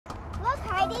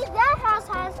Heidi, that house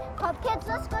has pumpkins.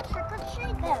 Let's go trick or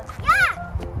treat them. Yeah!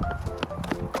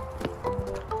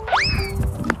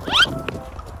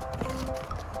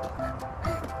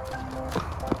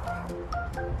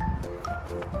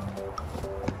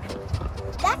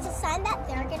 That's a sign that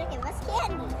they're gonna give us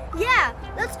candy. Yeah,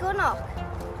 let's go knock.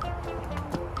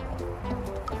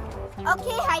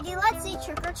 Okay, Heidi, let's see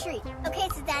trick or treat. Okay,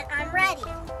 so then I'm ready.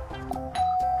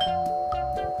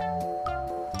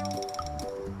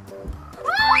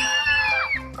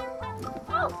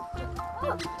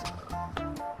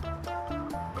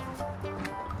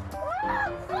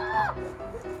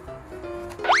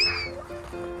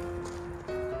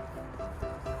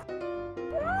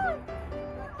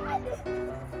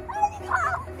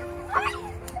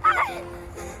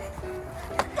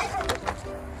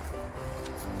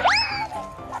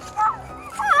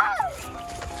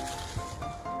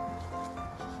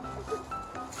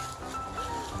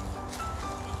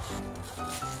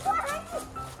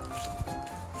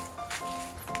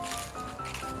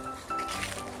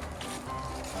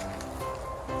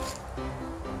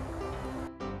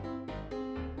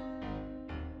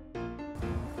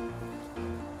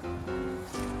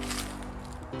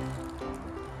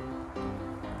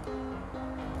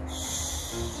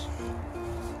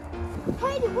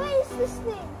 Heidi, what is this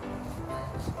thing?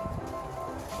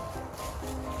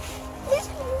 This...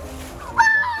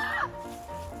 Ah!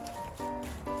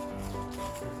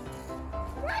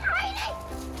 Run, Heidi!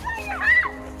 Run your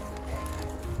house!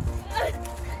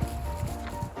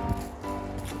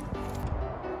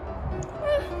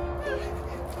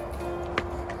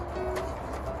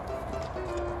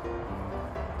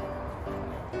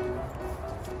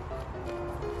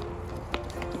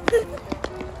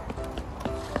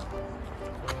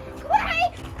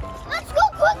 Let's go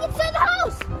quick inside the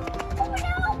house! Open it,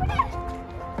 open it!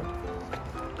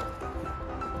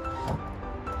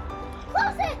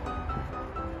 Close it!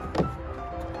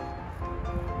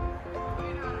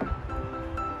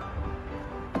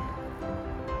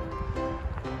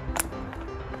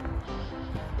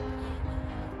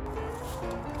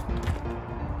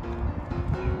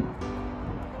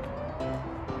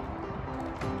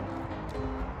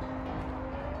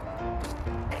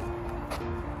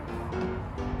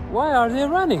 Why are they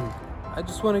running? I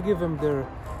just want to give them their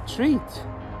treat.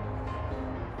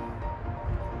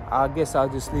 I guess I'll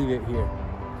just leave it here.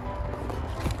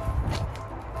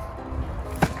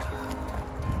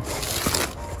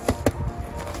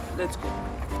 Let's go.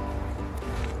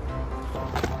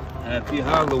 Happy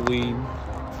Halloween.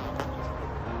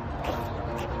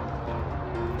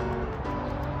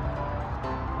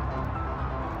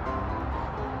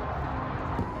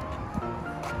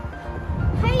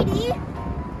 Heidi,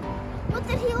 look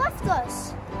that he left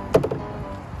us.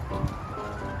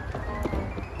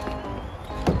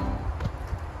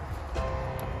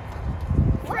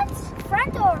 What?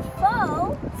 Friend or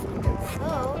foe?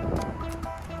 Foe?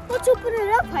 Let's open it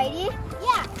up, Heidi.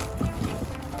 Yeah.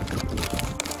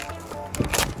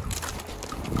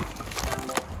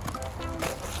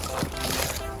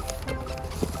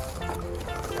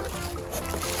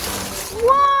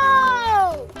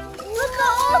 Whoa! Look at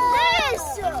all this!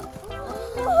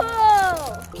 Whoa!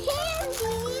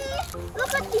 Candy!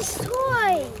 Look at these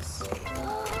toys!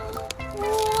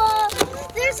 Whoa!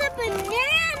 There's a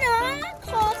banana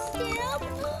costume!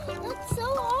 That's so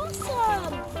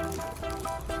awesome!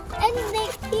 And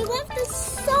he left us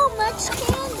so much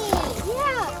candy!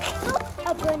 Yeah! Look!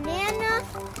 A banana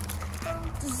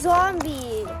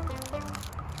zombie!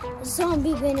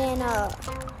 Zombie banana!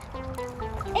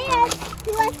 And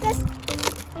he left us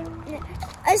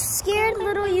a scared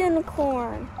little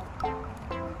unicorn.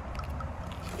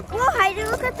 Whoa, Heidi,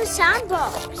 look at the sound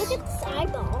box. Look at this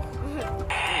eyeball.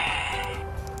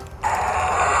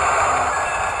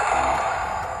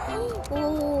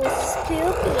 Ooh,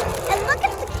 spooky. And look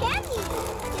at the candy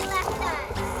he left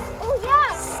us. Oh,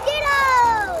 yeah.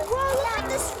 Skittles. Whoa, look at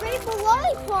this rainbow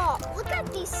lollipop. Look at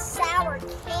these sour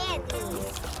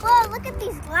candies. Whoa, look at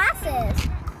these glasses.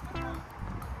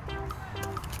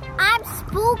 I'm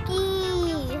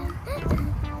spooky.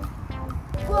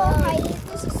 Whoa, Heidi,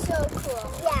 this is so cool.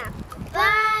 Yeah.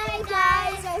 Bye,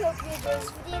 guys. I hope you enjoyed this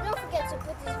video. Don't forget to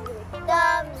put this video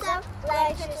thumbs up,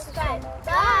 like, and subscribe.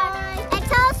 Bye. And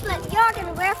tell us what you're going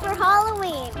to wear for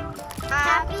Halloween.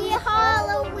 Happy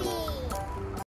Halloween.